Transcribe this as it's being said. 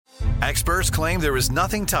Experts claim there is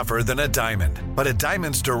nothing tougher than a diamond. But at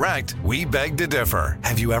Diamonds Direct, we beg to differ.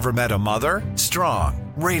 Have you ever met a mother?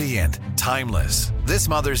 Strong, radiant, timeless. This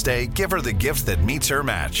Mother's Day, give her the gift that meets her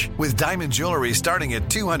match. With diamond jewelry starting at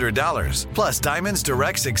 $200. Plus, Diamonds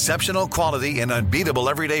Direct's exceptional quality and unbeatable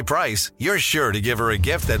everyday price, you're sure to give her a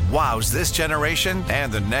gift that wows this generation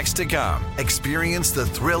and the next to come. Experience the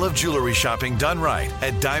thrill of jewelry shopping done right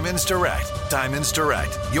at Diamonds Direct. Diamonds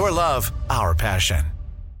Direct. Your love, our passion.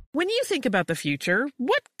 When you think about the future,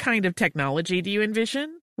 what kind of technology do you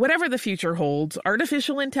envision? Whatever the future holds,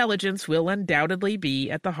 artificial intelligence will undoubtedly be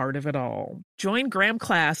at the heart of it all. Join Graham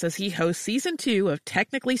Class as he hosts Season 2 of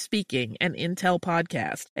Technically Speaking, an Intel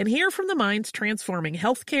podcast, and hear from the minds transforming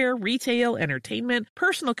healthcare, retail, entertainment,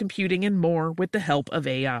 personal computing, and more with the help of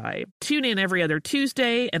AI. Tune in every other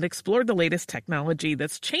Tuesday and explore the latest technology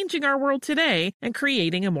that's changing our world today and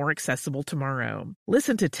creating a more accessible tomorrow.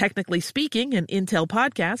 Listen to Technically Speaking, an Intel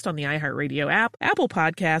podcast on the iHeartRadio app, Apple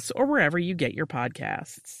Podcasts, or wherever you get your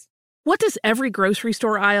podcasts. What does every grocery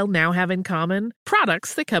store aisle now have in common?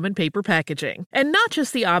 Products that come in paper packaging. And not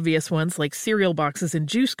just the obvious ones like cereal boxes and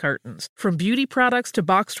juice cartons. From beauty products to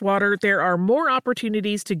boxed water, there are more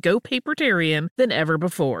opportunities to go papertarian than ever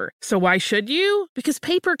before. So why should you? Because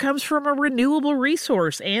paper comes from a renewable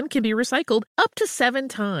resource and can be recycled up to 7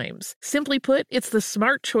 times. Simply put, it's the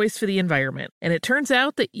smart choice for the environment. And it turns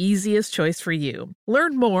out the easiest choice for you.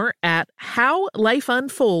 Learn more at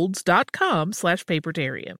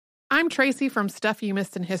howlifeunfolds.com/papertarian. I'm Tracy from Stuff You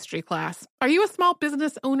Missed in History class. Are you a small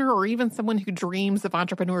business owner or even someone who dreams of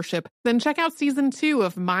entrepreneurship? Then check out Season 2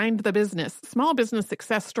 of Mind the Business, small business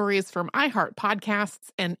success stories from iHeart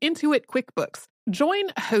Podcasts and Intuit QuickBooks.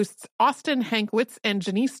 Join hosts Austin Hankwitz and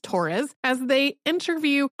Janice Torres as they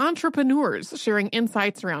interview entrepreneurs sharing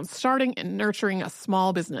insights around starting and nurturing a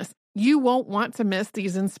small business. You won't want to miss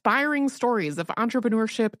these inspiring stories of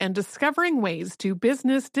entrepreneurship and discovering ways to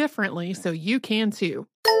business differently so you can too.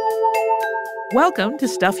 Welcome to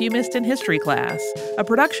Stuff You Missed in History Class, a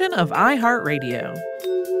production of iHeartRadio.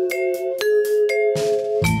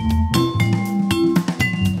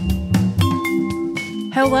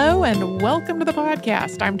 Hello and welcome to the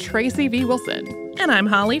podcast. I'm Tracy V. Wilson. And I'm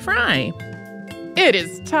Holly Fry. It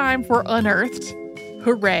is time for Unearthed.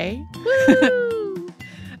 Hooray. Woo!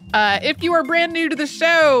 If you are brand new to the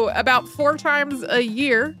show, about 4 times a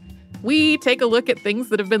year, we take a look at things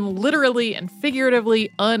that have been literally and figuratively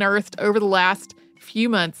unearthed over the last few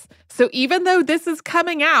months. So even though this is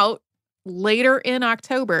coming out later in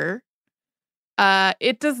October,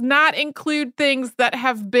 it does not include things that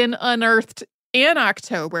have been unearthed in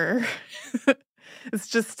October. It's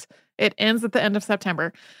just, it ends at the end of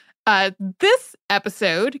September. This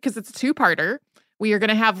episode, because it's a 2-parter, we are going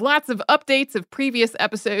to have lots of updates of previous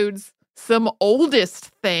episodes, some oldest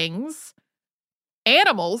things,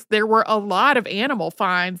 animals. There were a lot of animal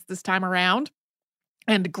finds this time around,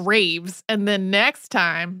 and graves. And then next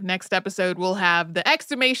episode, we'll have the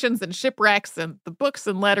exhumations and shipwrecks and the books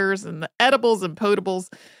and letters and the edibles and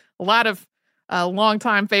potables. A lot of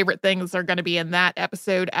longtime favorite things are going to be in that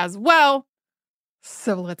episode as well.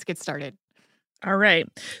 So let's get started. All right.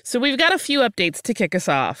 So we've got a few updates to kick us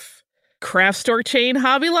off. Craft store chain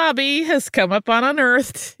Hobby Lobby has come up on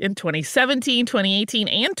Unearthed in 2017, 2018,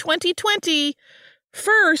 and 2020.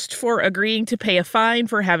 First, for agreeing to pay a fine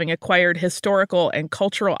for having acquired historical and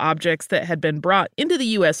cultural objects that had been brought into the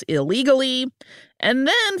U.S. illegally, and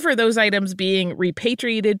then for those items being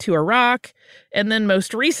repatriated to Iraq, and then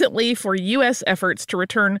most recently for U.S. efforts to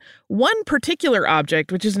return one particular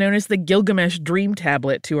object, which is known as the Gilgamesh Dream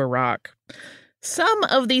Tablet, to Iraq. Some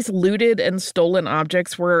of these looted and stolen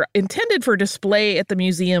objects were intended for display at the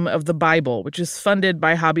Museum of the Bible, which is funded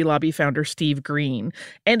by Hobby Lobby founder Steve Green.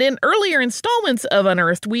 And in earlier installments of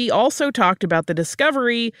Unearthed, we also talked about the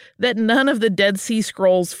discovery that none of the Dead Sea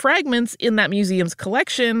Scrolls fragments in that museum's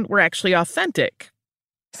collection were actually authentic.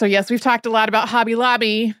 So yes, we've talked a lot about Hobby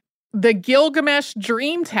Lobby. The Gilgamesh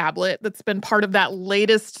Dream Tablet that's been part of that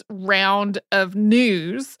latest round of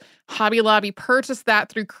news, Hobby Lobby purchased that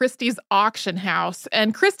through Christie's auction house.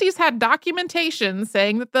 And Christie's had documentation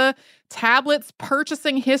saying that the tablet's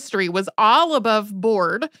purchasing history was all above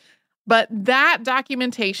board, but that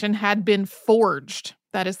documentation had been forged.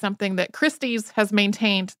 That is something that Christie's has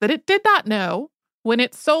maintained that it did not know when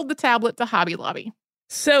it sold the tablet to Hobby Lobby.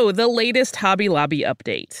 So the latest Hobby Lobby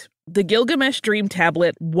update. The Gilgamesh Dream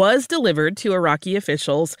Tablet was delivered to Iraqi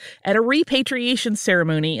officials at a repatriation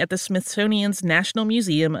ceremony at the Smithsonian's National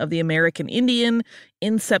Museum of the American Indian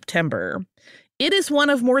in September. It is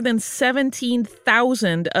one of more than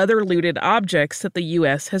 17,000 other looted objects that the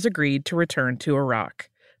U.S. has agreed to return to Iraq.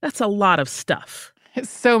 That's a lot of stuff.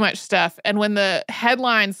 So much stuff. And when the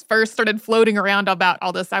headlines first started floating around about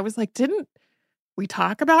all this, I was like, didn't we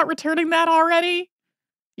talk about returning that already?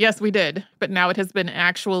 Yes, we did. But now it has been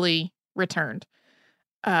actually returned.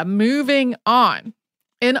 Moving on.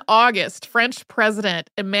 In August, French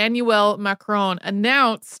President Emmanuel Macron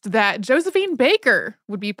announced that Josephine Baker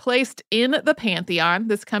would be placed in the Pantheon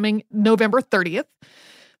this coming November 30th.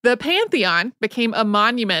 The Pantheon became a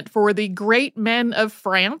monument for the great men of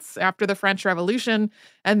France after the French Revolution,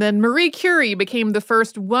 and then Marie Curie became the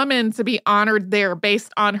first woman to be honored there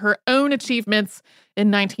based on her own achievements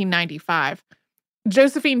in 1995.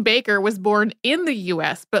 Josephine Baker was born in the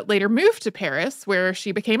U.S., but later moved to Paris, where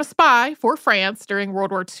she became a spy for France during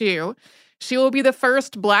World War II. She will be the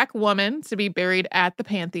first Black woman to be buried at the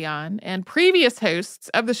Pantheon, and previous hosts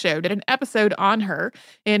of the show did an episode on her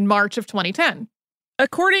in March of 2010.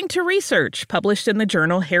 According to research published in the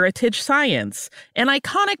journal Heritage Science, an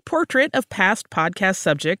iconic portrait of past podcast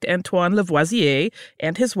subject Antoine Lavoisier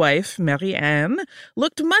and his wife, Marie-Anne,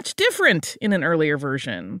 looked much different in an earlier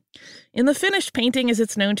version. In the finished painting as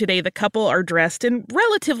it's known today, the couple are dressed in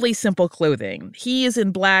relatively simple clothing. He is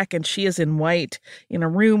in black and she is in white, in a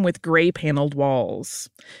room with gray-paneled walls.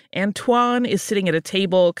 Antoine is sitting at a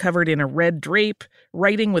table covered in a red drape,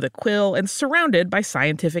 writing with a quill and surrounded by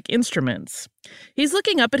scientific instruments. He's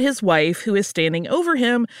looking up at his wife, who is standing over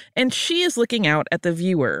him, and she is looking out at the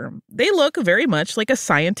viewer. They look very much like a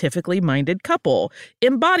scientifically minded couple,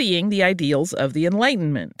 embodying the ideals of the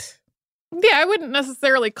Enlightenment. Yeah, I wouldn't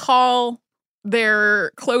necessarily call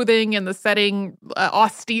their clothing and the setting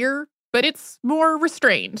austere, but it's more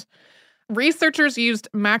restrained. Researchers used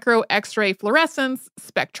macro X-ray fluorescence,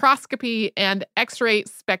 spectroscopy, and X-ray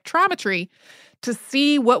spectrometry to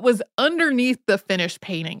see what was underneath the finished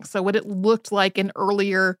painting, so what it looked like in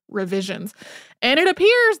earlier revisions. And it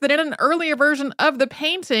appears that in an earlier version of the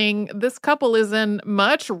painting, this couple is in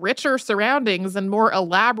much richer surroundings and more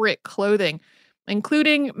elaborate clothing,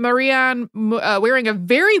 including Marie-Anne wearing a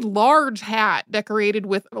very large hat decorated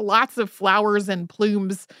with lots of flowers and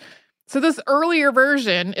plumes. So this earlier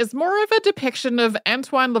version is more of a depiction of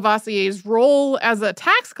Antoine Lavoisier's role as a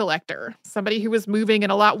tax collector, somebody who was moving in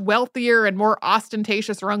a lot wealthier and more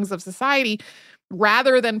ostentatious rungs of society,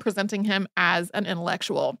 rather than presenting him as an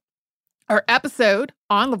intellectual. Our episode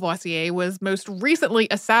on Lavoisier was most recently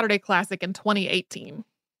a Saturday Classic in 2018.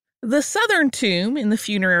 The southern tomb in the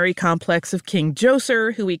funerary complex of King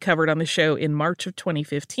Djoser, who we covered on the show in March of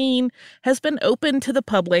 2015, has been opened to the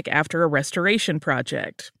public after a restoration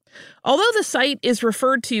project. Although the site is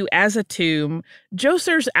referred to as a tomb,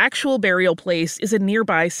 Djoser's actual burial place is a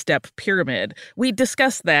nearby step pyramid. We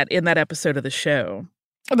discussed that in that episode of the show.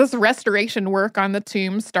 This restoration work on the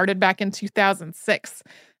tomb started back in 2006.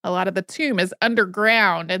 A lot of the tomb is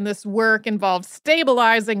underground, and this work involves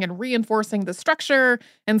stabilizing and reinforcing the structure,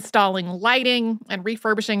 installing lighting, and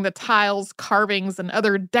refurbishing the tiles, carvings, and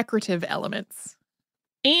other decorative elements.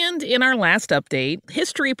 And in our last update,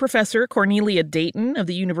 history professor Cornelia Dayton of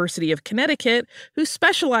the University of Connecticut, who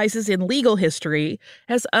specializes in legal history,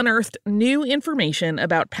 has unearthed new information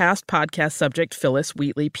about past podcast subject Phyllis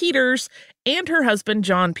Wheatley Peters and her husband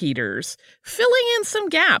John Peters, filling in some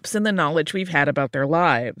gaps in the knowledge we've had about their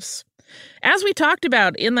lives. As we talked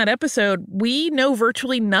about in that episode, we know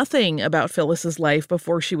virtually nothing about Phyllis's life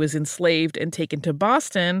before she was enslaved and taken to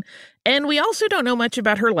Boston, and we also don't know much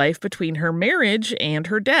about her life between her marriage and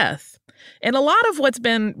her death. And a lot of what's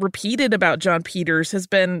been repeated about John Peters has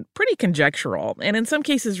been pretty conjectural, and in some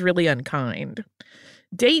cases really unkind.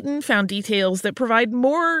 Dayton found details that provide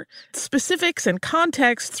more specifics and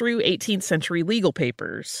context through 18th century legal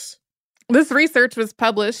papers. This research was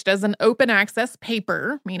published as an open access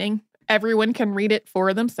paper, meaning everyone can read it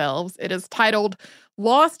for themselves. It is titled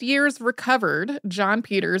Lost Years Recovered, John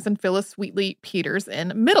Peters and Phyllis Wheatley Peters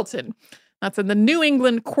in Middleton. That's in the New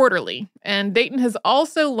England Quarterly. And Dayton has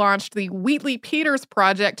also launched the Wheatley Peters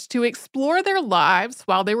Project to explore their lives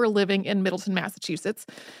while they were living in Middleton, Massachusetts.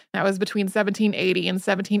 That was between 1780 and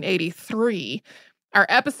 1783. Our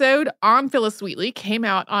episode on Phyllis Wheatley came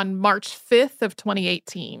out on March 5th of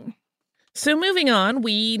 2018. So moving on,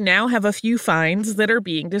 we now have a few finds that are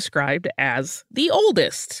being described as the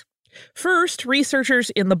oldest. First,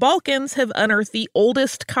 researchers in the Balkans have unearthed the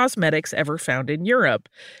oldest cosmetics ever found in Europe,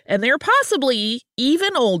 and they're possibly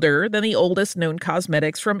even older than the oldest known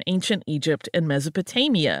cosmetics from ancient Egypt and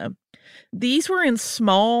Mesopotamia. These were in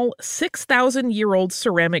small 6,000-year-old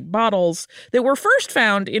ceramic bottles that were first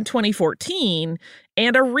found in 2014,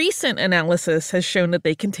 and a recent analysis has shown that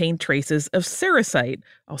they contain traces of cerussite,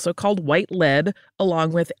 also called white lead,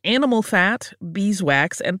 along with animal fat,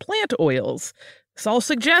 beeswax, and plant oils. This all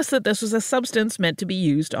suggests that this was a substance meant to be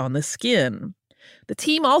used on the skin. The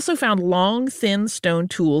team also found long, thin stone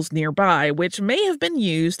tools nearby, which may have been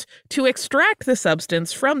used to extract the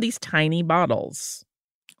substance from these tiny bottles.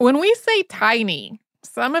 When we say tiny,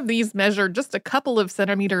 some of these measure just a couple of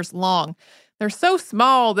centimeters long. They're so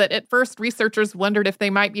small that at first researchers wondered if they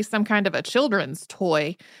might be some kind of a children's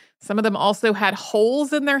toy. Some of them also had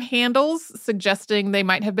holes in their handles, suggesting they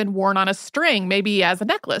might have been worn on a string, maybe as a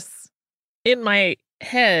necklace. In my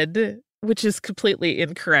head, which is completely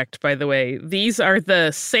incorrect, by the way, these are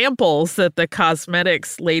the samples that the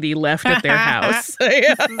cosmetics lady left at their house.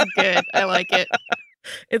 This is good. I like it.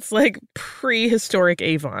 It's like prehistoric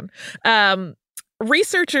Avon.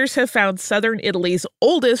 Researchers have found southern Italy's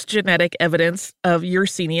oldest genetic evidence of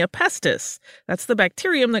Yersinia pestis. That's the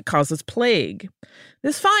bacterium that causes plague.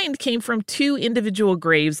 This find came from 2 individual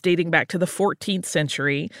graves dating back to the 14th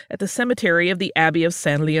century at the cemetery of the Abbey of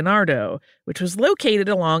San Leonardo, which was located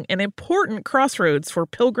along an important crossroads for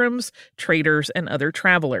pilgrims, traders, and other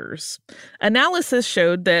travelers. Analysis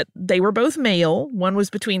showed that they were both male. One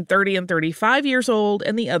was between 30 and 35 years old,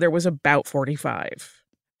 and the other was about 45.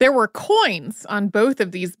 There were coins on both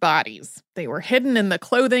of these bodies. They were hidden in the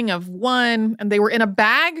clothing of one, and they were in a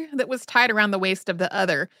bag that was tied around the waist of the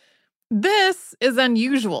other. This is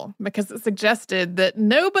unusual because it suggested that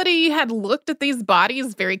nobody had looked at these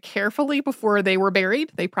bodies very carefully before they were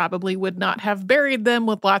buried. They probably would not have buried them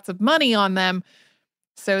with lots of money on them.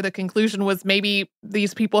 So the conclusion was maybe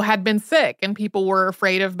these people had been sick and people were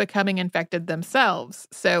afraid of becoming infected themselves.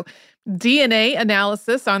 So DNA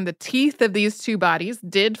analysis on the teeth of these 2 bodies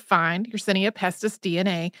did find Yersinia pestis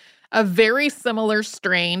DNA, a very similar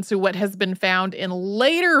strain to what has been found in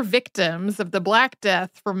later victims of the Black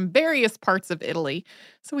Death from various parts of Italy.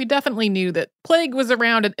 So we definitely knew that plague was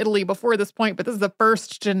around in Italy before this point, but this is the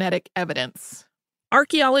first genetic evidence.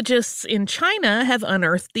 Archaeologists in China have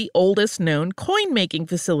unearthed the oldest known coin-making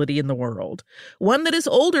facility in the world, one that is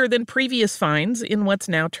older than previous finds in what's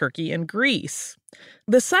now Turkey and Greece.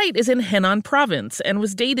 The site is in Henan province and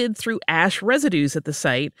was dated through ash residues at the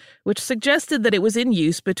site, which suggested that it was in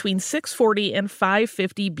use between 640 and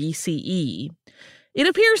 550 BCE. It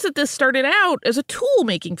appears that this started out as a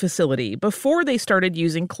tool-making facility before they started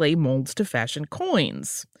using clay molds to fashion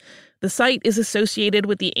coins. The site is associated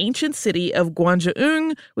with the ancient city of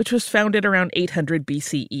Guanzhong, which was founded around 800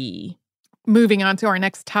 BCE. Moving on to our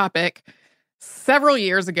next topic. Several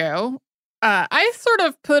years ago, I sort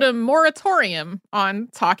of put a moratorium on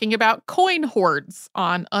talking about coin hoards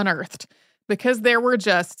on Unearthed because there were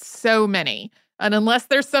just so many. And unless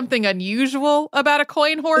there's something unusual about a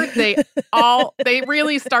coin hoard, they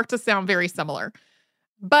really start to sound very similar.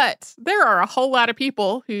 But there are a whole lot of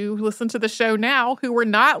people who listen to the show now who were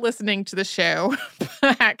not listening to the show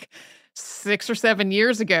back 6 or 7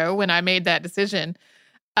 years ago when I made that decision.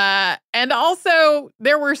 And also,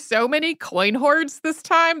 there were so many coin hoards this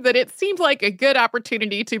time that it seemed like a good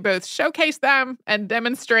opportunity to both showcase them and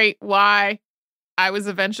demonstrate why I was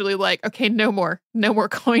eventually like, okay, no more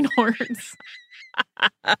coin hoards.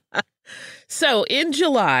 So, in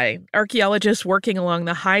July, archaeologists working along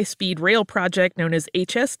the high-speed rail project known as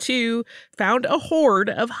HS2 found a hoard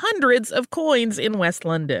of hundreds of coins in West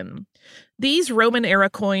London. These Roman-era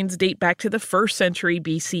coins date back to the 1st century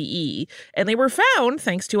BCE, and they were found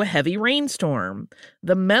thanks to a heavy rainstorm.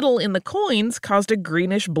 The metal in the coins caused a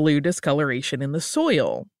greenish-blue discoloration in the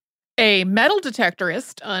soil. A metal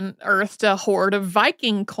detectorist unearthed a hoard of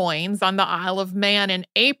Viking coins on the Isle of Man in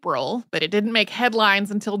April, but it didn't make headlines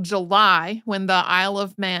until July when the Isle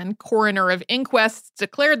of Man coroner of inquests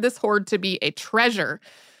declared this hoard to be a treasure.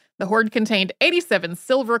 The hoard contained 87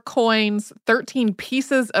 silver coins, 13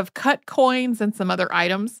 pieces of cut coins, and some other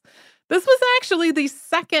items. This was actually the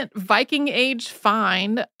second Viking Age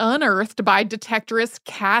find unearthed by detectorist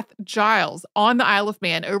Kath Giles on the Isle of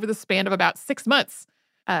Man over the span of about 6 months.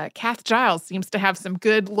 Kath Giles seems to have some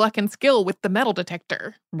good luck and skill with the metal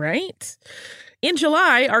detector. Right. In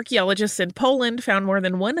July, archaeologists in Poland found more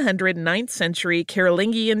than 100 9th century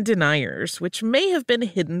Carolingian deniers, which may have been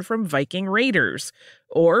hidden from Viking raiders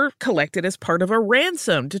or collected as part of a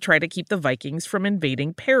ransom to try to keep the Vikings from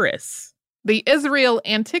invading Paris. The Israel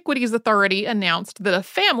Antiquities Authority announced that a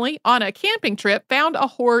family on a camping trip found a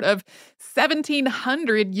hoard of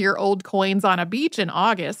 1,700-year-old coins on a beach in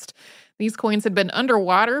August. These coins had been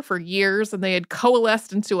underwater for years, and they had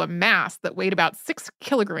coalesced into a mass that weighed about 6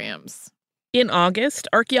 kilograms. In August,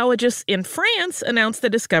 archaeologists in France announced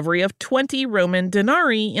the discovery of 20 Roman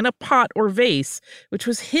denarii in a pot or vase, which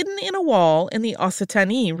was hidden in a wall in the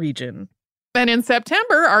Occitanie region. And in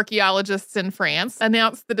September, archaeologists in France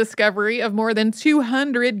announced the discovery of more than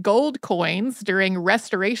 200 gold coins during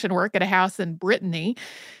restoration work at a house in Brittany.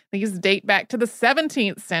 These date back to the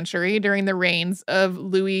 17th century during the reigns of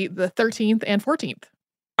Louis XIII and XIV.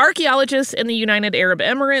 Archaeologists in the United Arab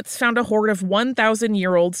Emirates found a hoard of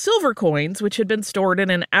 1,000-year-old silver coins which had been stored in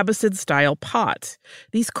an Abbasid-style pot.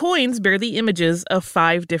 These coins bear the images of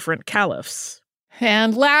 5 different caliphs.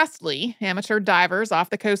 And lastly, amateur divers off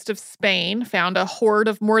the coast of Spain found a hoard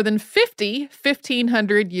of more than 50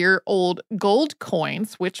 1,500-year-old gold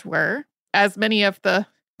coins, which were, as many of the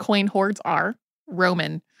coin hoards are,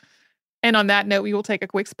 Roman. And on that note, we will take a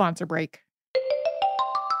quick sponsor break.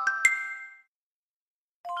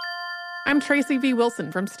 I'm Tracy V.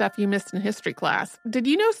 Wilson from Stuff You Missed in History Class. Did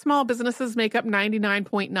you know small businesses make up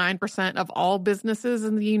 99.9% of all businesses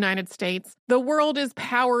in the United States? The world is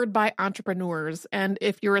powered by entrepreneurs, and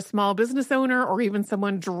if you're a small business owner or even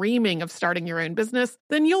someone dreaming of starting your own business,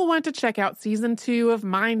 then you'll want to check out Season 2 of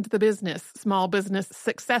Mind the Business, small business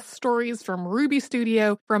success stories from Ruby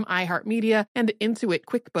Studio, from iHeartMedia, and Intuit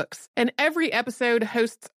QuickBooks. And every episode,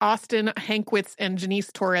 hosts Austin Hankwitz and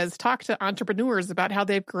Janice Torres talk to entrepreneurs about how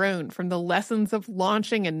they've grown from the lessons of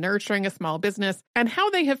launching and nurturing a small business and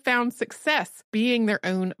how they have found success being their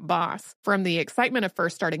own boss. From the excitement of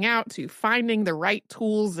first starting out to finding the right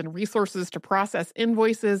tools and resources to process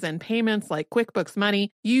invoices and payments like QuickBooks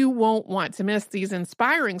Money, you won't want to miss these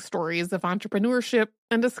inspiring stories of entrepreneurship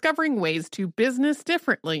and discovering ways to business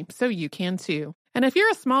differently so you can too. And if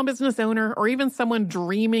you're a small business owner or even someone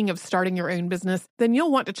dreaming of starting your own business, then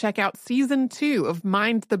you'll want to check out Season 2 of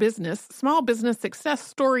Mind the Business, small business success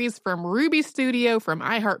stories from Ruby Studio, from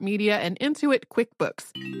iHeartMedia, and Intuit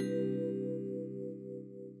QuickBooks.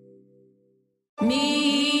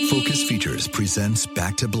 Focus Features presents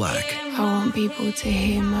Back to Black. I want people to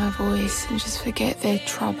hear my voice and just forget their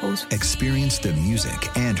troubles. Experience the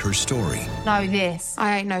music and her story. Know this,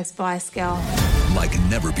 I ain't no Spice Girl. Like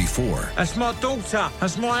never before. That's my daughter.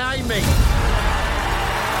 That's my Amy.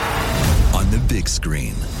 On the big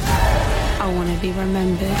screen. I want to be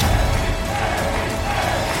remembered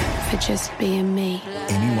for just being me.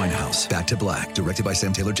 Amy Winehouse, Back to Black, directed by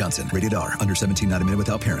Sam Taylor Johnson. Rated R, under 17, not admitted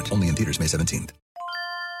without parent. Only in theaters May 17th.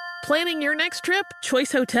 Planning your next trip?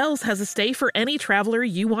 Choice Hotels has a stay for any traveler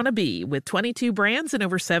you want to be, with 22 brands and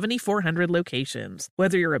over 7,400 locations.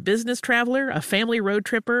 Whether you're a business traveler, a family road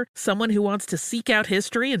tripper, someone who wants to seek out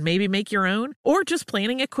history and maybe make your own, or just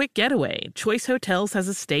planning a quick getaway, Choice Hotels has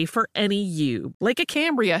a stay for any you. Like a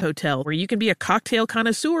Cambria Hotel, where you can be a cocktail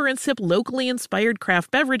connoisseur and sip locally inspired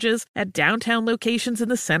craft beverages at downtown locations in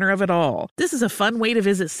the center of it all. This is a fun way to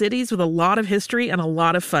visit cities with a lot of history and a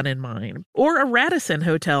lot of fun in mind. Or a Radisson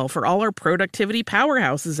Hotel for all our productivity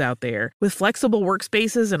powerhouses out there. With flexible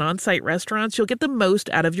workspaces and on-site restaurants, you'll get the most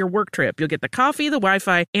out of your work trip. You'll get the coffee, the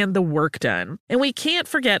Wi-Fi, and the work done. And we can't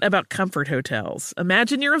forget about Comfort Hotels.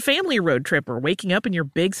 Imagine you're a family road tripper, waking up in your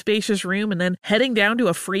big spacious room and then heading down to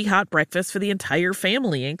a free hot breakfast for the entire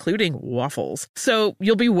family, including waffles. So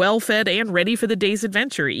you'll be well fed and ready for the day's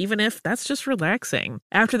adventure, even if that's just relaxing.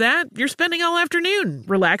 After that, you're spending all afternoon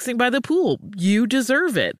relaxing by the pool. You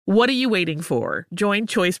deserve it. What are you waiting for? Join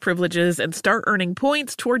Choice Privileges and start earning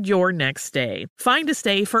points toward your next stay. Find a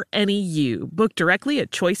stay for any you. Book directly at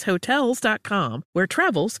choicehotels.com, where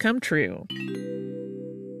travels come true.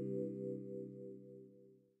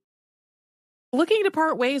 Looking to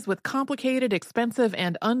part ways with complicated, expensive,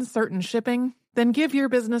 and uncertain shipping? Then give your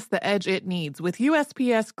business the edge it needs with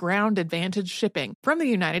USPS Ground Advantage shipping from the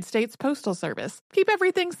United States Postal Service. Keep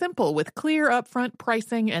everything simple with clear upfront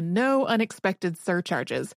pricing and no unexpected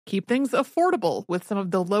surcharges. Keep things affordable with some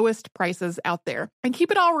of the lowest prices out there. And keep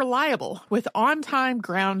it all reliable with on-time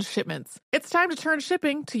ground shipments. It's time to turn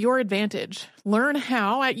shipping to your advantage. Learn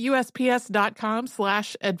how at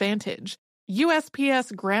USPS.com/advantage.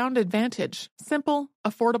 USPS Ground Advantage. Simple,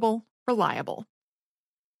 affordable, reliable.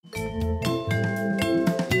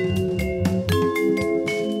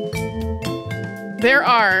 There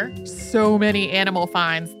are so many animal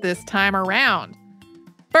finds this time around.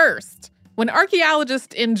 First, when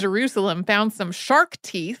archaeologists in Jerusalem found some shark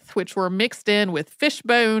teeth, which were mixed in with fish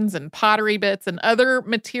bones and pottery bits and other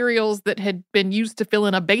materials that had been used to fill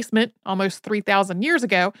in a basement almost 3,000 years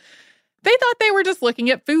ago, they thought they were just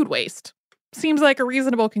looking at food waste. Seems like a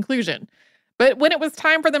reasonable conclusion. But when it was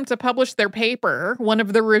time for them to publish their paper, one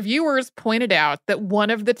of the reviewers pointed out that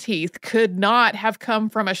one of the teeth could not have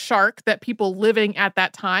come from a shark that people living at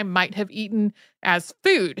that time might have eaten as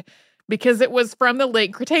food, because it was from the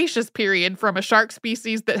late Cretaceous period, from a shark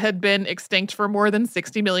species that had been extinct for more than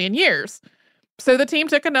 60 million years. So the team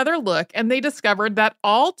took another look and they discovered that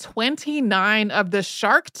all 29 of the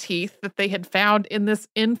shark teeth that they had found in this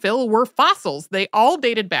infill were fossils. They all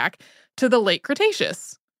dated back to the late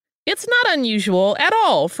Cretaceous. It's not unusual at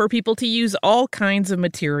all for people to use all kinds of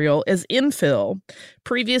material as infill.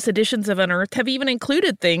 Previous editions of Unearthed have even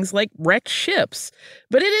included things like wrecked ships,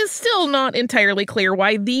 but it is still not entirely clear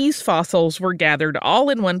why these fossils were gathered all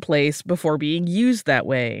in one place before being used that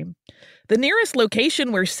way. The nearest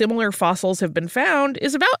location where similar fossils have been found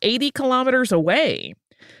is about 80 kilometers away.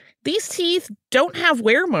 These teeth don't have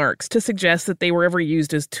wear marks to suggest that they were ever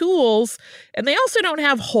used as tools, and they also don't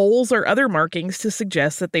have holes or other markings to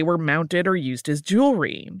suggest that they were mounted or used as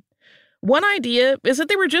jewelry. One idea is that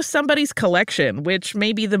they were just somebody's collection, which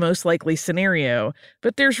may be the most likely scenario,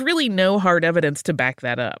 but there's really no hard evidence to back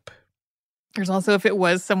that up. There's also, if it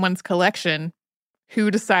was someone's collection, who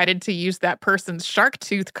decided to use that person's shark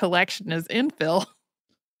tooth collection as infill.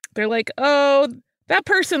 They're like, oh, that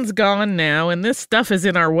person's gone now, and this stuff is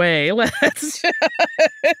in our way. Let's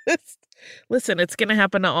just... Listen, it's going to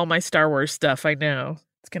happen to all my Star Wars stuff. I know.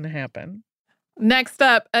 It's going to happen. Next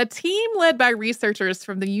up, a team led by researchers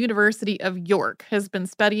from the University of York has been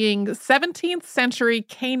studying 17th century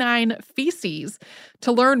canine feces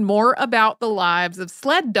to learn more about the lives of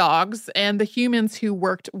sled dogs and the humans who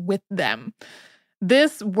worked with them.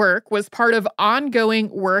 This work was part of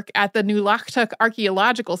ongoing work at the Nulaktuk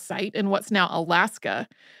Archaeological Site in what's now Alaska.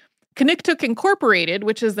 Kaniktut Incorporated,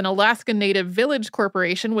 which is an Alaska Native Village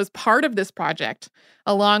corporation, was part of this project,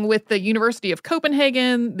 along with the University of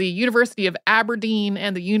Copenhagen, the University of Aberdeen,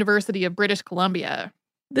 and the University of British Columbia.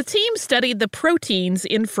 The team studied the proteins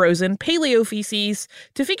in frozen paleofeces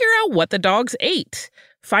to figure out what the dogs ate,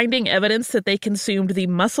 finding evidence that they consumed the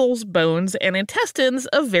muscles, bones, and intestines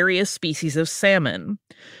of various species of salmon.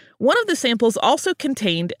 One of the samples also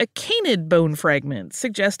contained a canid bone fragment,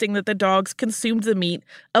 suggesting that the dogs consumed the meat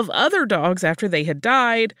of other dogs after they had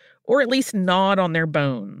died, or at least gnawed on their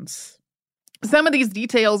bones. Some of these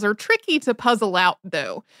details are tricky to puzzle out,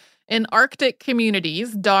 though. In Arctic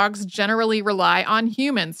communities, dogs generally rely on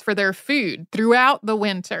humans for their food throughout the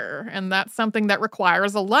winter, and that's something that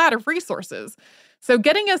requires a lot of resources. So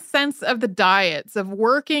getting a sense of the diets of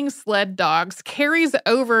working sled dogs carries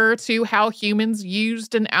over to how humans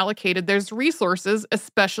used and allocated those resources,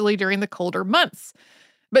 especially during the colder months.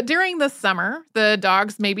 But during the summer, the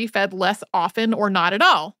dogs may be fed less often or not at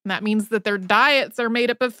all. And that means that their diets are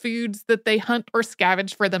made up of foods that they hunt or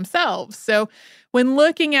scavenge for themselves. So when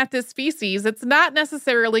looking at this species, it's not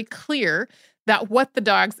necessarily clear that what the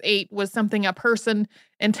dogs ate was something a person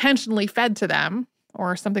intentionally fed to them,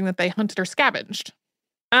 or something that they hunted or scavenged.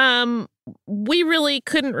 We really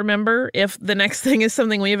couldn't remember if the next thing is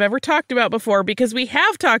something we have ever talked about before, because we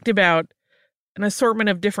have talked about an assortment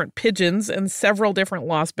of different pigeons and several different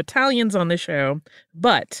lost battalions on the show.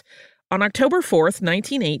 But on October 4th,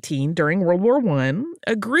 1918, during World War I,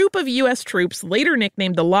 a group of U.S. troops, later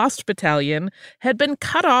nicknamed the Lost Battalion, had been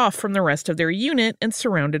cut off from the rest of their unit and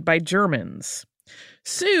surrounded by Germans.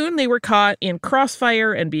 Soon, they were caught in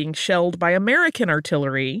crossfire and being shelled by American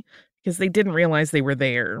artillery because they didn't realize they were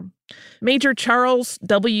there. Major Charles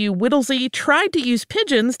W. Whittlesey tried to use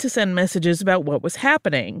pigeons to send messages about what was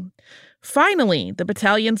happening. Finally, the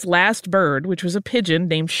battalion's last bird, which was a pigeon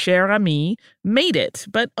named Cher Ami, made it,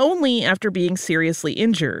 but only after being seriously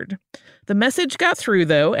injured. The message got through,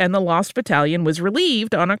 though, and the Lost Battalion was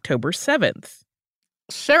relieved on October 7th.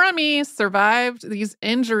 Cher Ami survived these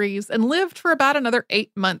injuries and lived for about another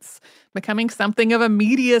 8 months, becoming something of a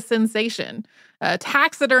media sensation. A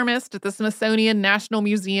taxidermist at the Smithsonian National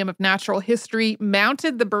Museum of Natural History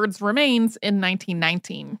mounted the bird's remains in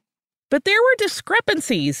 1919. But there were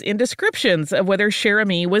discrepancies in descriptions of whether Cher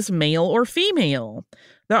Ami was male or female.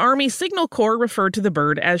 The Army Signal Corps referred to the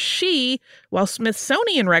bird as she, while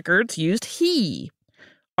Smithsonian records used he.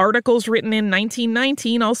 Articles written in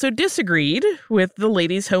 1919 also disagreed, with the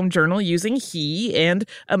Ladies' Home Journal using he and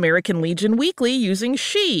American Legion Weekly using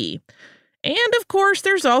she. And, of course,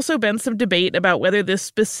 there's also been some debate about whether this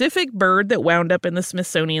specific bird that wound up in the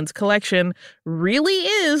Smithsonian's collection really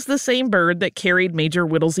is the same bird that carried Major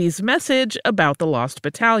Whittlesey's message about the Lost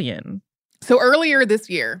Battalion. So earlier this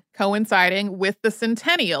year, coinciding with the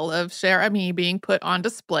centennial of Cher Ami being put on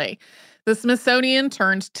display, the Smithsonian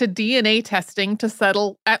turned to DNA testing to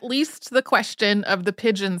settle at least the question of the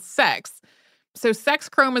pigeon's sex. So sex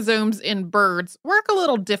chromosomes in birds work a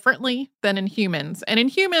little differently than in humans. And in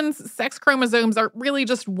humans, sex chromosomes are really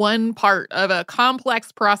just one part of a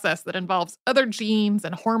complex process that involves other genes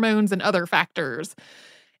and hormones and other factors.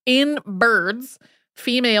 In birds,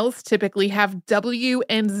 females typically have W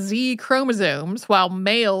and Z chromosomes, while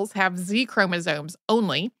males have Z chromosomes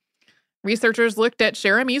only. Researchers looked at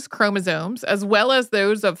Cher-Ami's chromosomes, as well as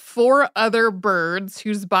those of 4 other birds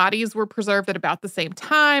whose bodies were preserved at about the same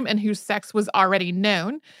time and whose sex was already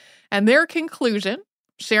known. And their conclusion,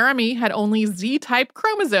 Cher-Ami had only Z-type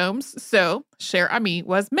chromosomes, so Cher-Ami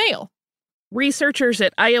was male. Researchers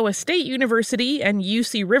at Iowa State University and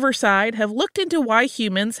UC Riverside have looked into why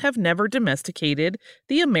humans have never domesticated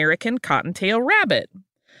the American cottontail rabbit.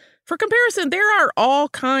 For comparison, there are all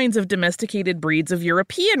kinds of domesticated breeds of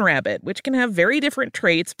European rabbit, which can have very different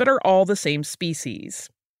traits but are all the same species.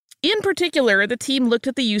 In particular, the team looked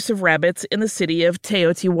at the use of rabbits in the city of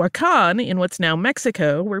Teotihuacan in what's now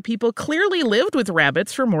Mexico, where people clearly lived with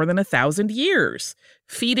rabbits for more than 1,000 years,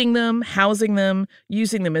 feeding them, housing them,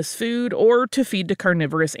 using them as food, or to feed to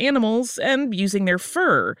carnivorous animals, and using their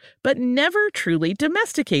fur, but never truly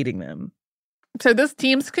domesticating them. So this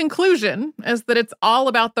team's conclusion is that it's all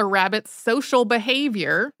about the rabbit's social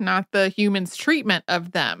behavior, not the human's treatment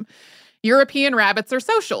of them. European rabbits are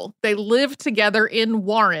social. They live together in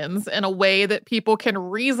warrens in a way that people can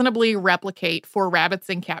reasonably replicate for rabbits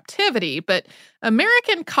in captivity. But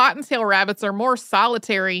American cottontail rabbits are more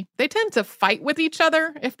solitary. They tend to fight with each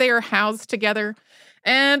other if they are housed together.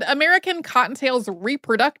 And American cottontail's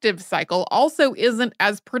reproductive cycle also isn't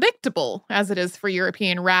as predictable as it is for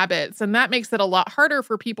European rabbits, and that makes it a lot harder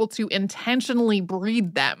for people to intentionally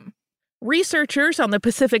breed them. Researchers on the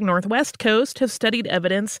Pacific Northwest coast have studied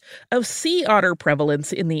evidence of sea otter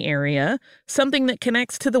prevalence in the area, something that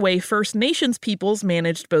connects to the way First Nations peoples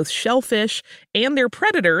managed both shellfish and their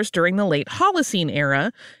predators during the late Holocene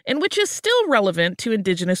era, and which is still relevant to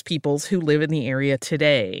indigenous peoples who live in the area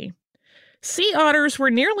today. Sea otters were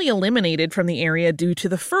nearly eliminated from the area due to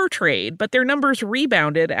the fur trade, but their numbers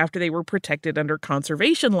rebounded after they were protected under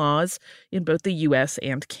conservation laws in both the U.S.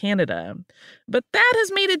 and Canada. But that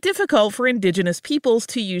has made it difficult for indigenous peoples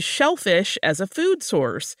to use shellfish as a food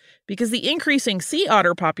source, because the increasing sea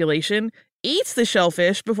otter population eats the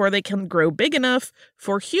shellfish before they can grow big enough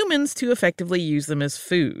for humans to effectively use them as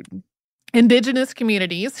food. Indigenous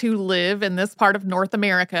communities who live in this part of North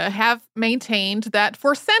America have maintained that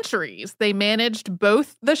for centuries they managed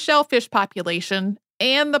both the shellfish population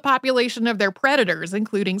and the population of their predators,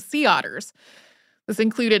 including sea otters. This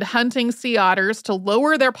included hunting sea otters to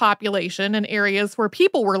lower their population in areas where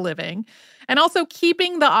people were living, and also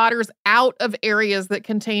keeping the otters out of areas that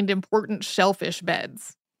contained important shellfish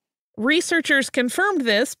beds. Researchers confirmed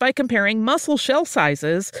this by comparing mussel shell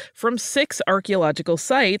sizes from 6 archaeological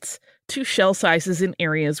sites to shell sizes in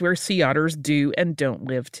areas where sea otters do and don't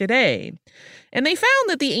live today. And they found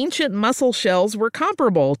that the ancient mussel shells were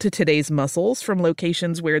comparable to today's mussels from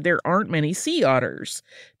locations where there aren't many sea otters.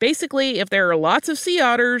 Basically, if there are lots of sea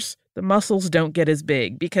otters, the mussels don't get as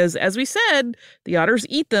big because, as we said, the otters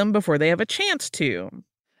eat them before they have a chance to.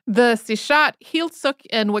 The Sishat, Heiltsuk,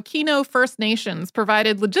 and Wakino First Nations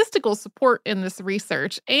provided logistical support in this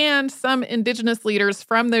research, and some indigenous leaders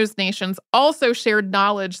from those nations also shared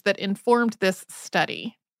knowledge that informed this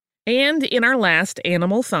study. And in our last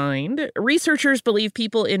Animal Find, researchers believe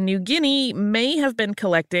people in New Guinea may have been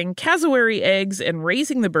collecting cassowary eggs and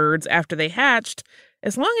raising the birds after they hatched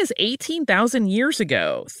as long as 18,000 years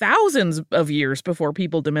ago, thousands of years before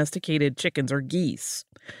people domesticated chickens or geese.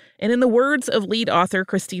 And in the words of lead author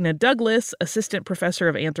Christina Douglas, assistant professor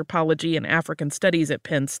of anthropology and African studies at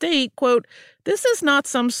Penn State, quote, "This is not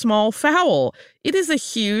some small fowl. It is a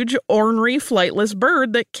huge, ornery, flightless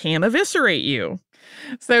bird that can eviscerate you."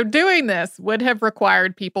 So doing this would have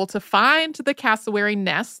required people to find the cassowary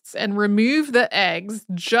nests and remove the eggs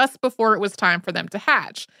just before it was time for them to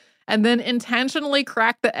hatch, and then intentionally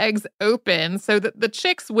crack the eggs open so that the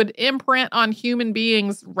chicks would imprint on human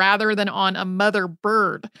beings rather than on a mother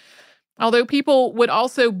bird. Although people would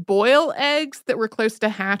also boil eggs that were close to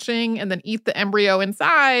hatching and then eat the embryo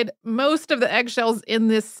inside, most of the eggshells in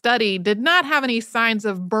this study did not have any signs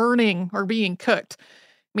of burning or being cooked,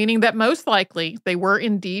 meaning that most likely they were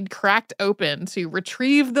indeed cracked open to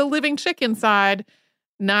retrieve the living chick inside,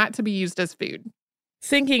 not to be used as food.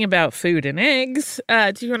 Thinking about food and eggs,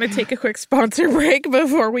 do you want to take a quick sponsor break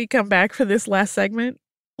before we come back for this last segment?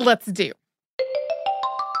 Let's do.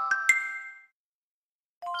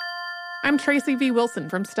 I'm Tracy V. Wilson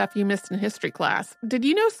from Stuff You Missed in History Class. Did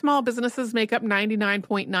you know small businesses make up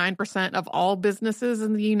 99.9% of all businesses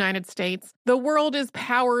in the United States? The world is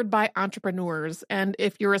powered by entrepreneurs, and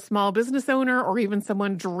if you're a small business owner or even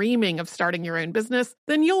someone dreaming of starting your own business,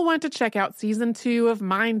 then you'll want to check out Season 2 of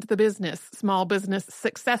Mind the Business, Small Business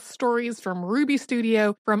Success Stories from Ruby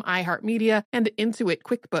Studio, from iHeartMedia, and Intuit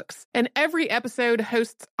QuickBooks. And every episode,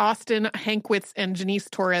 hosts Austin Hankwitz and Janice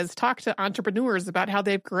Torres talk to entrepreneurs about how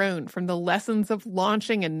they've grown from the the lessons of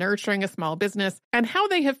launching and nurturing a small business and how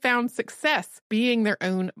they have found success being their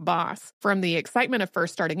own boss. From the excitement of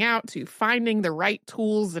first starting out to finding the right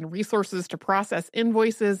tools and resources to process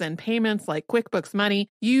invoices and payments like QuickBooks Money,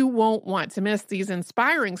 you won't want to miss these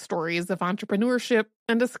inspiring stories of entrepreneurship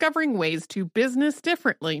and discovering ways to business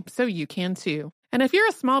differently so you can too. And if you're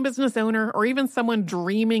a small business owner or even someone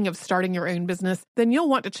dreaming of starting your own business, then you'll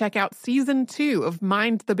want to check out Season 2 of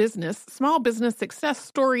Mind the Business, Small Business Success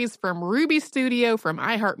Stories from Ruby Studio, from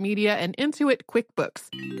iHeartMedia, and Intuit QuickBooks.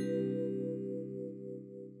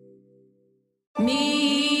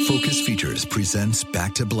 Focus Features presents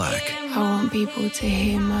Back to Black. I want people to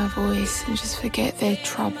hear my voice and just forget their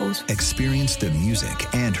troubles. Experience the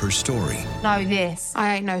music and her story Know this,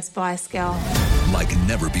 I ain't no Spice Girl. like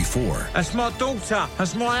never before. That's my daughter.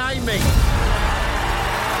 That's my Amy.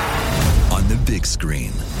 On the big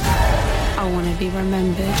screen. I want to be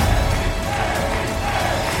remembered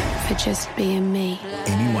for just being me.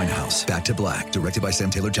 Amy Winehouse, Back to Black, directed by Sam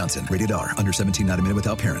Taylor Johnson. Rated R, under 17, not a minute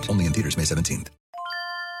without parent. Only in theaters May 17th.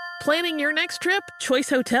 Planning your next trip?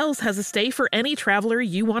 Choice Hotels has a stay for any traveler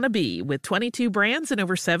you want to be, with 22 brands and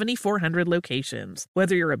over 7,400 locations.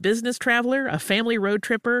 Whether you're a business traveler, a family road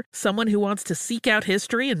tripper, someone who wants to seek out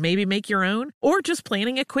history and maybe make your own, or just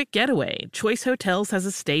planning a quick getaway, Choice Hotels has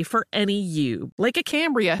a stay for any you. Like a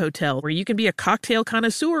Cambria Hotel, where you can be a cocktail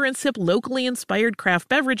connoisseur and sip locally inspired craft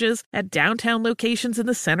beverages at downtown locations in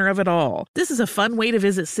the center of it all. This is a fun way to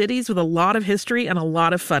visit cities with a lot of history and a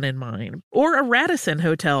lot of fun in mind. Or a Radisson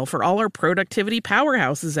Hotel for all our productivity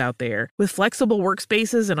powerhouses out there. With flexible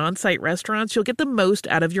workspaces and on-site restaurants, you'll get the most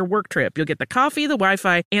out of your work trip. You'll get the coffee, the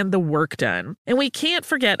Wi-Fi, and the work done. And we can't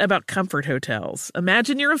forget about Comfort Hotels.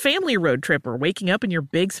 Imagine you're a family road tripper, waking up in your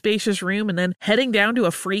big spacious room and then heading down to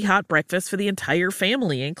a free hot breakfast for the entire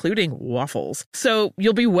family, including waffles. So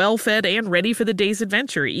you'll be well fed and ready for the day's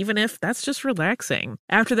adventure, even if that's just relaxing.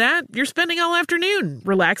 After that, you're spending all afternoon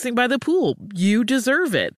relaxing by the pool. You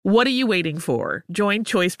deserve it. What are you waiting for? Join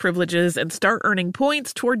Choice Privileges and start earning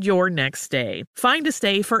points toward your next stay. Find a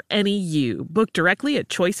stay for any you. Book directly at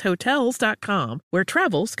choicehotels.com, where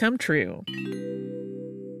travels come true.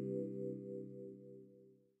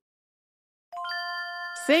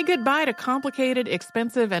 Say goodbye to complicated,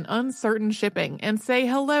 expensive, and uncertain shipping, and say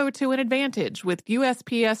hello to an advantage with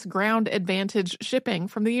USPS Ground Advantage shipping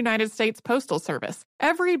from the United States Postal Service.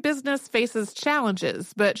 Every business faces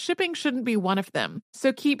challenges, but shipping shouldn't be one of them.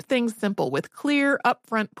 So keep things simple with clear,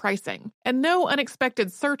 upfront pricing. And no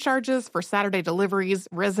unexpected surcharges for Saturday deliveries,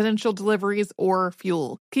 residential deliveries, or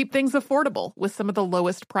fuel. Keep things affordable with some of the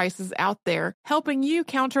lowest prices out there, helping you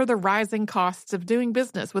counter the rising costs of doing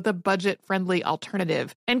business with a budget-friendly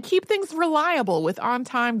alternative. And keep things reliable with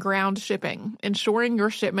on-time ground shipping, ensuring your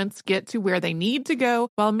shipments get to where they need to go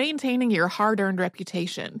while maintaining your hard-earned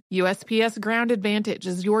reputation. USPS Ground Advantage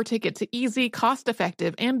is your ticket to easy,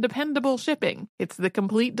 cost-effective, and dependable shipping. It's the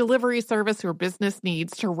complete delivery service your business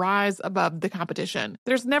needs to rise above the competition.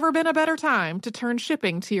 There's never been a better time to turn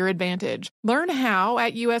shipping to your advantage. Learn how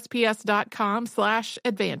at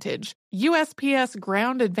USPS.com/advantage. USPS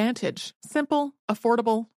Ground Advantage. Simple,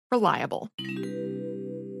 affordable, reliable.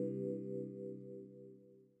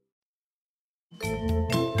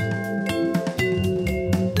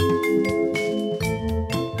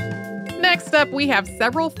 Next up, we have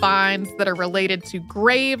several finds that are related to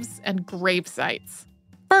graves and grave sites.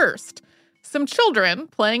 First, some children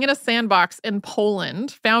playing in a sandbox in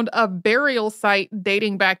Poland found a burial site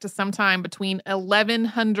dating back to sometime between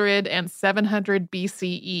 1100 and 700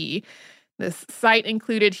 BCE. This site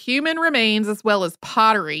included human remains as well as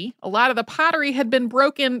pottery. A lot of the pottery had been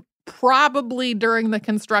broken probably during the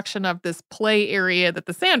construction of this play area that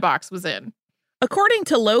the sandbox was in. According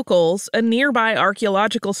to locals, a nearby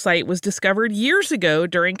archaeological site was discovered years ago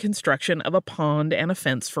during construction of a pond and a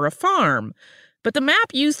fence for a farm. But the map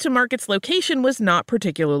used to mark its location was not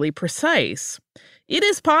particularly precise. It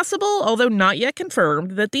is possible, although not yet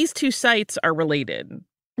confirmed, that these two sites are related.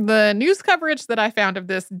 The news coverage that I found of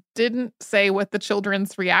this didn't say what the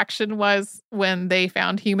children's reaction was when they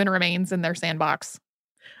found human remains in their sandbox.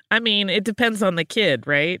 I mean, it depends on the kid,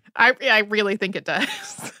 right? I really think it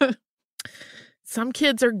does. Some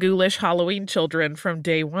kids are ghoulish Halloween children from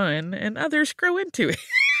day one, and others grow into it.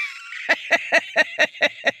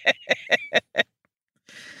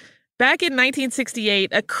 Back in 1968,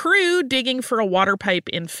 a crew digging for a water pipe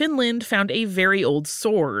in Finland found a very old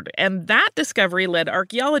sword, and that discovery led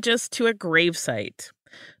archaeologists to a gravesite.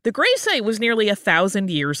 The gravesite was nearly 1,000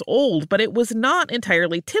 years old, but it was not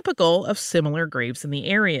entirely typical of similar graves in the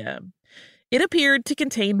area. It appeared to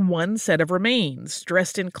contain one set of remains,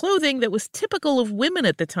 dressed in clothing that was typical of women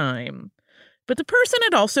at the time. But the person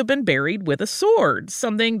had also been buried with a sword,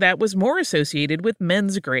 something that was more associated with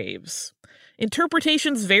men's graves.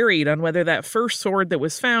 Interpretations varied on whether that first sword that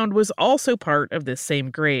was found was also part of this same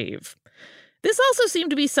grave. This also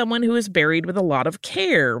seemed to be someone who was buried with a lot of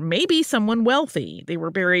care, maybe someone wealthy. They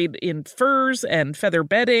were buried in furs and feather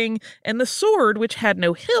bedding, and the sword, which had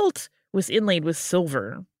no hilt, was inlaid with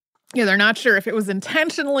silver. Yeah, they're not sure if it was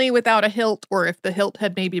intentionally without a hilt or if the hilt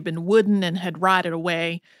had maybe been wooden and had rotted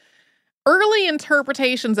away. Early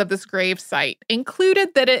interpretations of this grave site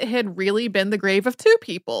included that it had really been the grave of two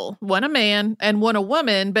people, one a man and one a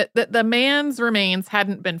woman, but that the man's remains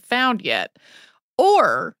hadn't been found yet.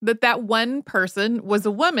 Or that one person was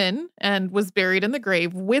a woman and was buried in the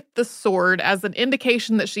grave with the sword as an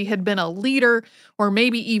indication that she had been a leader or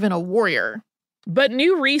maybe even a warrior. But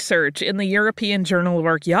new research in the European Journal of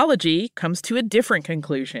Archaeology comes to a different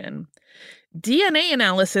conclusion. DNA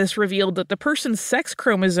analysis revealed that the person's sex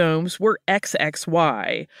chromosomes were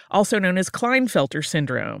XXY, also known as Klinefelter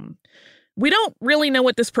syndrome. We don't really know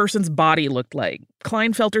what this person's body looked like.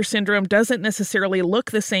 Klinefelter syndrome doesn't necessarily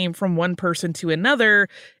look the same from one person to another,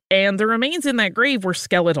 and the remains in that grave were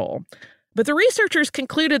skeletal. But the researchers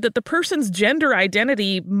concluded that the person's gender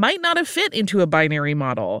identity might not have fit into a binary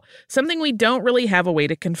model, something we don't really have a way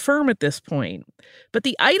to confirm at this point. But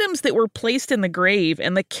the items that were placed in the grave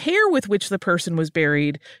and the care with which the person was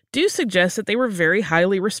buried do suggest that they were very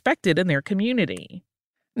highly respected in their community.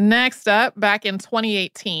 Next up, back in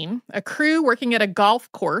 2018, a crew working at a golf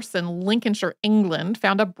course in Lincolnshire, England,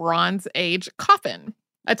 found a Bronze Age coffin.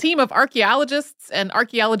 A team of archaeologists and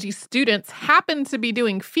archaeology students happened to be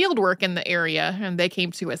doing fieldwork in the area, and they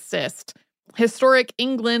came to assist. Historic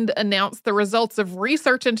England announced the results of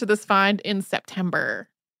research into this find in September.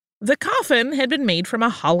 The coffin had been made from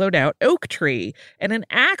a hollowed-out oak tree, and an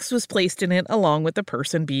axe was placed in it along with the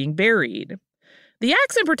person being buried. The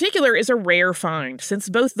axe in particular is a rare find, since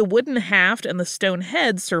both the wooden haft and the stone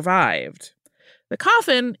head survived. The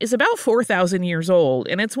coffin is about 4,000 years old,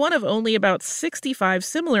 and it's one of only about 65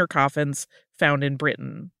 similar coffins found in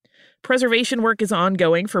Britain. Preservation work is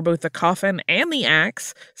ongoing for both the coffin and the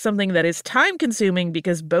axe, something that is time-consuming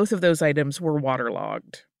because both of those items were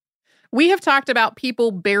waterlogged. We have talked about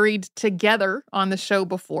people buried together on the show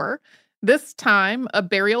before. This time, a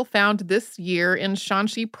burial found this year in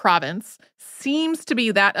Shanxi province seems to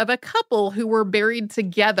be that of a couple who were buried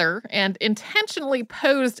together and intentionally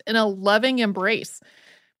posed in a loving embrace.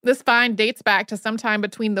 This find dates back to sometime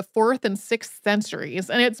between the 4th and 6th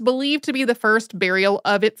centuries, and it's believed to be the first burial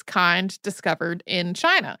of its kind discovered in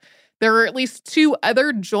China. There are at least 2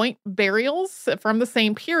 other joint burials from the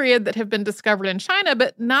same period that have been discovered in China,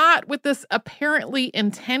 but not with this apparently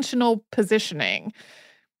intentional positioning.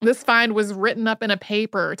 This find was written up in a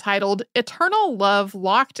paper titled Eternal Love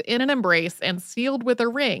Locked in an Embrace and Sealed with a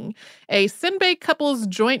Ring, a Xinbei couple's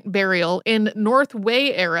joint burial in North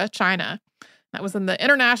Wei era, China. That was in the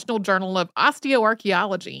International Journal of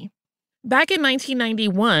Osteoarchaeology. Back in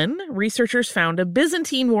 1991, researchers found a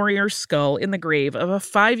Byzantine warrior's skull in the grave of a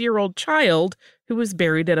 5-year-old child who was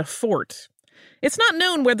buried at a fort. It's not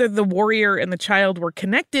known whether the warrior and the child were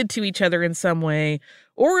connected to each other in some way,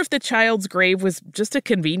 or if the child's grave was just a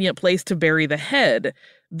convenient place to bury the head.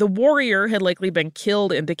 The warrior had likely been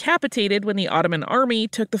killed and decapitated when the Ottoman army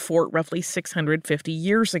took the fort roughly 650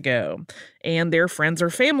 years ago, and their friends or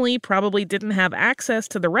family probably didn't have access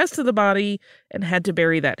to the rest of the body and had to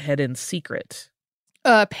bury that head in secret.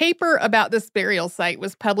 A paper about this burial site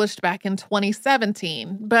was published back in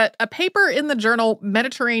 2017, but a paper in the journal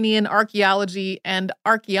Mediterranean Archaeology and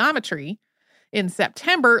Archaeometry in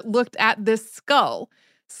September looked at this skull,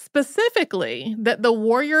 specifically that the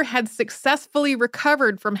warrior had successfully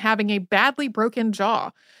recovered from having a badly broken jaw.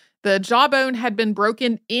 The jawbone had been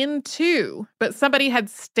broken in two, but somebody had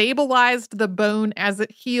stabilized the bone as it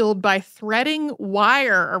healed by threading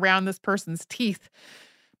wire around this person's teeth.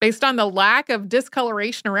 Based on the lack of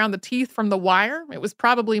discoloration around the teeth from the wire, it was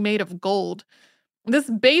probably made of gold. This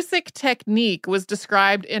basic technique was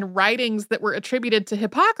described in writings that were attributed to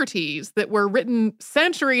Hippocrates that were written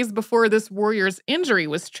centuries before this warrior's injury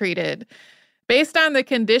was treated. Based on the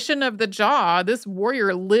condition of the jaw, this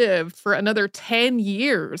warrior lived for another 10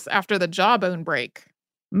 years after the jawbone break.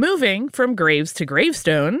 Moving from graves to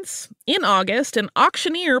gravestones, in August, an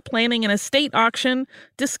auctioneer planning an estate auction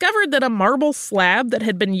discovered that a marble slab that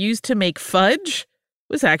had been used to make fudge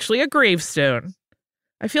was actually a gravestone.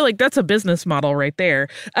 I feel like that's a business model right there.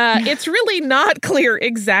 It's really not clear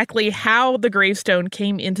exactly how the gravestone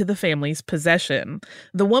came into the family's possession.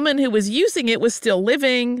 The woman who was using it was still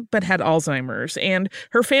living, but had Alzheimer's, and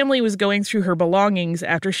her family was going through her belongings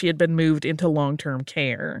after she had been moved into long-term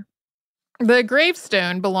care. The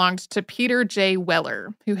gravestone belonged to Peter J.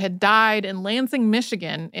 Weller, who had died in Lansing,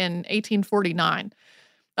 Michigan in 1849.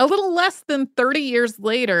 A little less than 30 years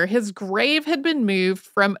later, his grave had been moved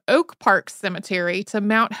from Oak Park Cemetery to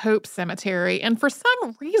Mount Hope Cemetery, and for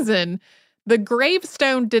some reason, the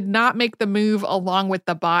gravestone did not make the move along with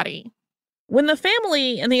the body. When the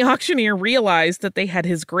family and the auctioneer realized that they had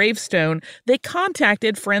his gravestone, they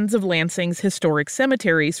contacted Friends of Lansing's historic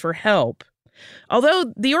cemeteries for help.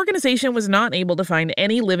 Although the organization was not able to find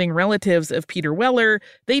any living relatives of Peter Weller,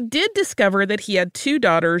 they did discover that he had 2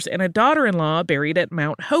 daughters and a daughter-in-law buried at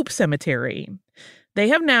Mount Hope Cemetery. They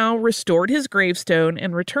have now restored his gravestone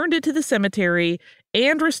and returned it to the cemetery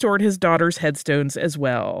and restored his daughter's headstones as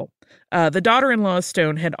well. The daughter-in-law's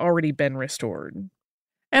stone had already been restored.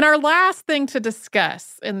 And our last thing to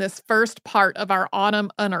discuss in this first part of our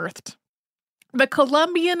Autumn Unearthed. The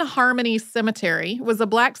Columbian Harmony Cemetery was a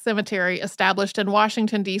Black cemetery established in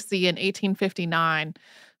Washington, D.C. in 1859.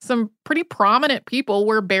 Some pretty prominent people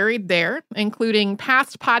were buried there, including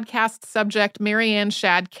past podcast subject Marianne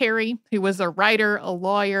Shadd Carey, who was a writer, a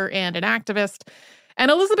lawyer, and an activist, and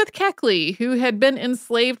Elizabeth Keckley, who had been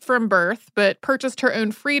enslaved from birth but purchased her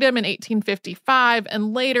own freedom in 1855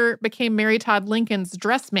 and later became Mary Todd Lincoln's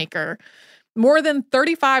dressmaker. More than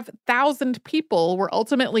 35,000 people were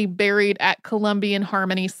ultimately buried at Columbian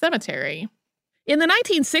Harmony Cemetery. In the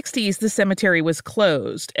 1960s, the cemetery was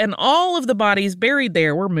closed, and all of the bodies buried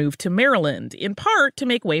there were moved to Maryland, in part to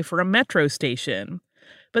make way for a metro station.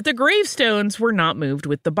 But the gravestones were not moved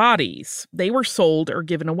with the bodies. They were sold or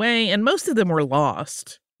given away, and most of them were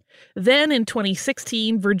lost. Then, in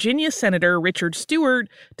 2016, Virginia Senator Richard Stewart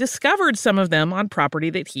discovered some of them on property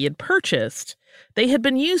that he had purchased. They had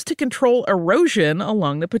been used to control erosion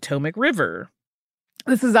along the Potomac River.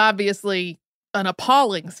 This is obviously an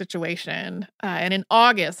appalling situation. And in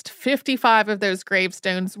August, 55 of those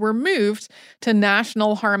gravestones were moved to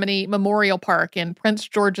National Harmony Memorial Park in Prince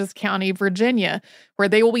George's County, Virginia, where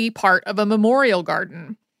they will be part of a memorial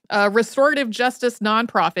garden. A restorative justice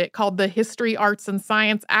nonprofit called the History, Arts, and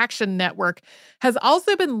Science Action Network has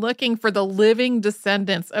also been looking for the living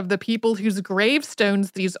descendants of the people whose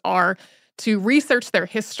gravestones these are to research their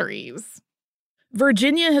histories.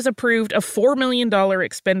 Virginia has approved a $4 million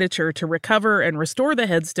expenditure to recover and restore the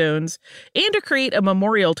headstones and to create a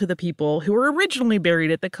memorial to the people who were originally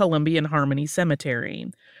buried at the Columbian Harmony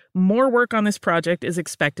Cemetery. More work on this project is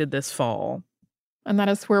expected this fall. And that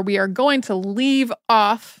is where we are going to leave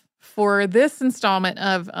off for this installment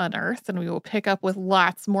of Unearthed, and we will pick up with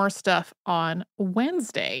lots more stuff on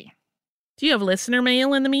Wednesday. Do you have listener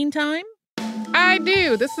mail in the meantime? I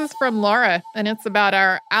do. This is from Laura, and it's about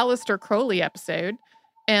our Aleister Crowley episode.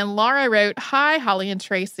 And Laura wrote, "Hi, Holly and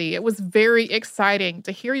Tracy. It was very exciting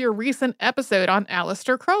to hear your recent episode on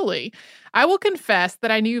Aleister Crowley. I will confess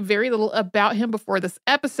that I knew very little about him before this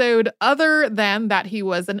episode, other than that he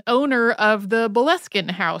was an owner of the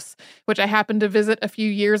Boleskine House, which I happened to visit a few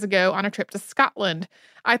years ago on a trip to Scotland.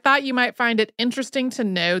 I thought you might find it interesting to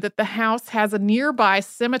know that the house has a nearby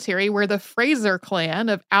cemetery where the Fraser clan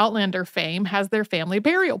of Outlander fame has their family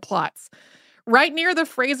burial plots. Right near the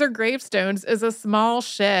Fraser gravestones is a small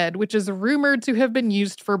shed, which is rumored to have been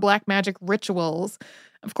used for black magic rituals.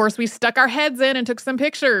 Of course, we stuck our heads in and took some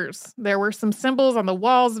pictures. There were some symbols on the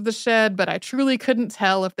walls of the shed, but I truly couldn't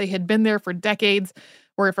tell if they had been there for decades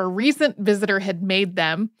or if a recent visitor had made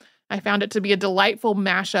them. I found it to be a delightful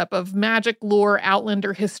mashup of magic lore,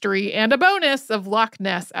 Outlander history, and a bonus of Loch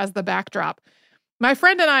Ness as the backdrop. My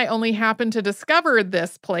friend and I only happened to discover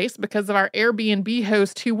this place because of our Airbnb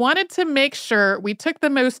host who wanted to make sure we took the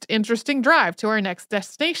most interesting drive to our next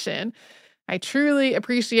destination. I truly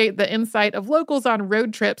appreciate the insight of locals on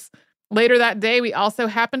road trips. Later that day, we also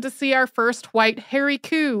happened to see our first white hairy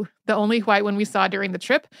coo, the only white one we saw during the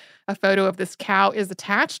trip. A photo of this cow is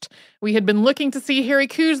attached. We had been looking to see hairy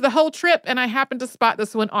coos the whole trip, and I happened to spot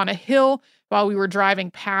this one on a hill while we were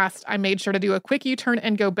driving past. I made sure to do a quick U-turn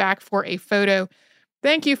and go back for a photo.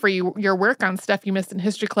 Thank you for your work on stuff you missed in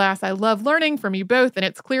history class. I love learning from you both, and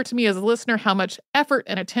it's clear to me as a listener how much effort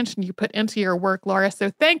and attention you put into your work, Laura. So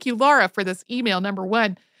thank you, Laura, for this email. Number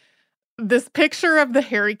one, this picture of the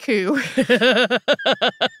hairy coo.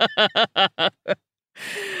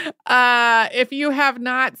 If you have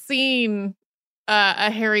not seen a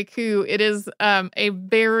hairy coo, it is a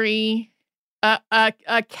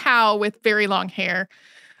cow with very long hair.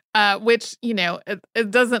 Which, you know,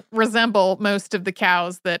 it doesn't resemble most of the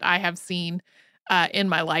cows that I have seen in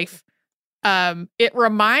my life. It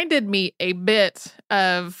reminded me a bit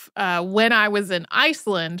of when I was in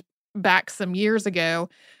Iceland back some years ago.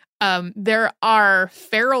 There are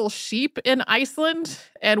feral sheep in Iceland,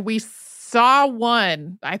 and we saw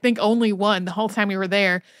one, I think only one the whole time we were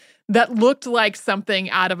there, that looked like something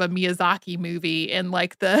out of a Miyazaki movie, and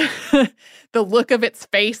like the the look of its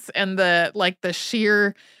face and the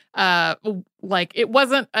sheer like it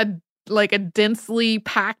wasn't a densely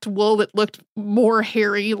packed wool. It looked more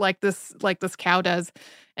hairy like this cow does.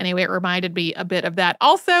 Anyway, it reminded me a bit of that.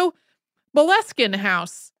 Also, Boleskine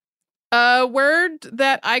House, a word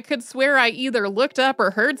that I could swear I either looked up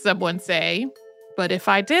or heard someone say, but if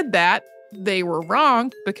I did that, they were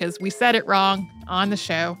wrong because we said it wrong on the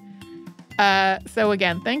show. So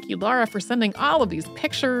again, thank you, Laura, for sending all of these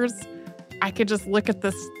pictures. I could just look at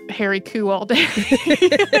this hairy coo all day.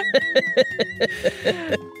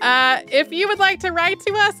 If you would like to write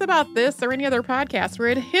to us about this or any other podcast, we're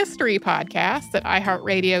at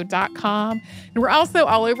historypodcast@iheartradio.com. And we're also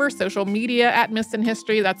all over social media at Missed in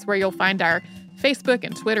History. That's where you'll find our Facebook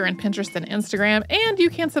and Twitter and Pinterest and Instagram. And you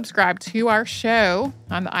can subscribe to our show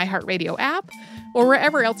on the iHeartRadio app or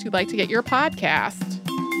wherever else you'd like to get your podcast.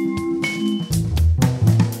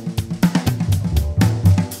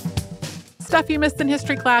 Stuff You Missed in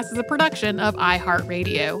History Class is a production of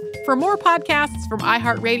iHeartRadio. For more podcasts from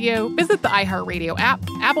iHeartRadio, visit the iHeartRadio app,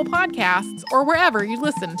 Apple Podcasts, or wherever you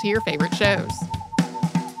listen to your favorite shows.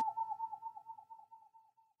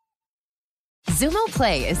 Xumo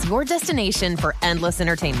Play is your destination for endless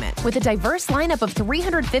entertainment. With a diverse lineup of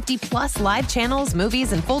 350-plus live channels,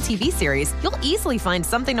 movies, and full TV series, you'll easily find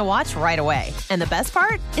something to watch right away. And the best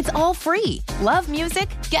part? It's all free. Love music?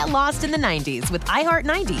 Get lost in the 90s with iHeart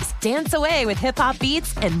 90s, dance away with hip-hop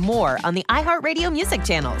beats, and more on the iHeartRadio music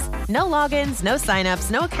channels. No logins, no signups,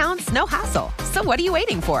 no accounts, no hassle. So what are you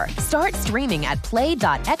waiting for? Start streaming at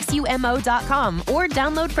play.xumo.com or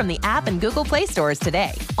download from the app and Google Play stores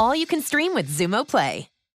today. All you can stream with Xumo Play.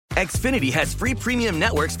 Xfinity has free premium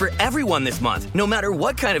networks for everyone this month, no matter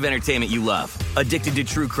what kind of entertainment you love. Addicted to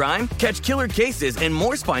true crime? Catch killer cases and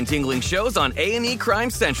more spine-tingling shows on A&E Crime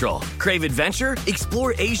Central. Crave adventure?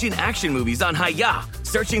 Explore Asian action movies on Hi-Ya.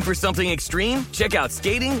 Searching for something extreme? Check out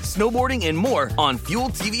skating, snowboarding, and more on Fuel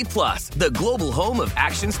TV Plus, the global home of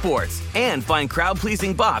action sports. And find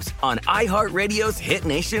crowd-pleasing bops on iHeartRadio's Hit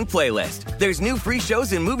Nation playlist. There's new free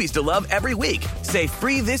shows and movies to love every week. Say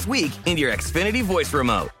free this week in your Xfinity voice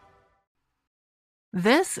remote.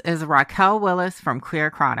 This is Raquel Willis from Queer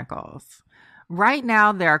Chronicles. Right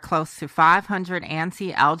now, there are close to 500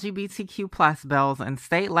 anti-LGBTQ+ bills in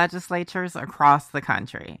state legislatures across the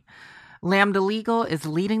country. Lambda Legal is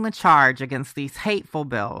leading the charge against these hateful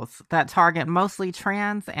bills that target mostly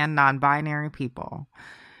trans and non-binary people.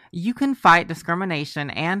 You can fight discrimination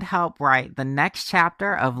and help write the next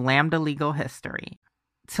chapter of Lambda Legal history.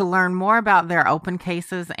 To learn more about their open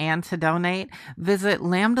cases and to donate, visit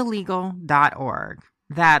lambdalegal.org.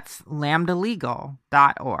 That's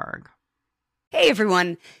lambdalegal.org. Hey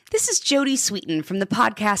everyone, this is Jodie Sweetin from the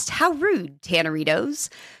podcast How Rude, Tanneritos.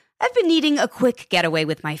 I've been needing a quick getaway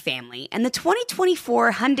with my family, and the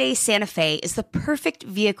 2024 Hyundai Santa Fe is the perfect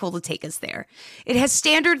vehicle to take us there. It has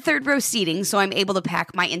standard third-row seating, so I'm able to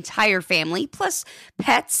pack my entire family, plus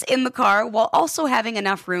pets, in the car, while also having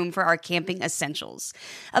enough room for our camping essentials.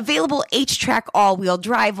 Available H-Track all-wheel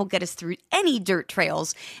drive will get us through any dirt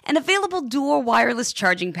trails, and available dual wireless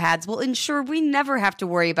charging pads will ensure we never have to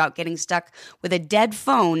worry about getting stuck with a dead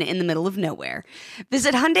phone in the middle of nowhere.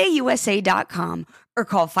 Visit HyundaiUSA.com or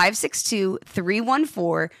call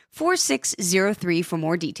 562-314-4603 for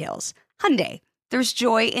more details. Hyundai, there's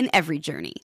joy in every journey.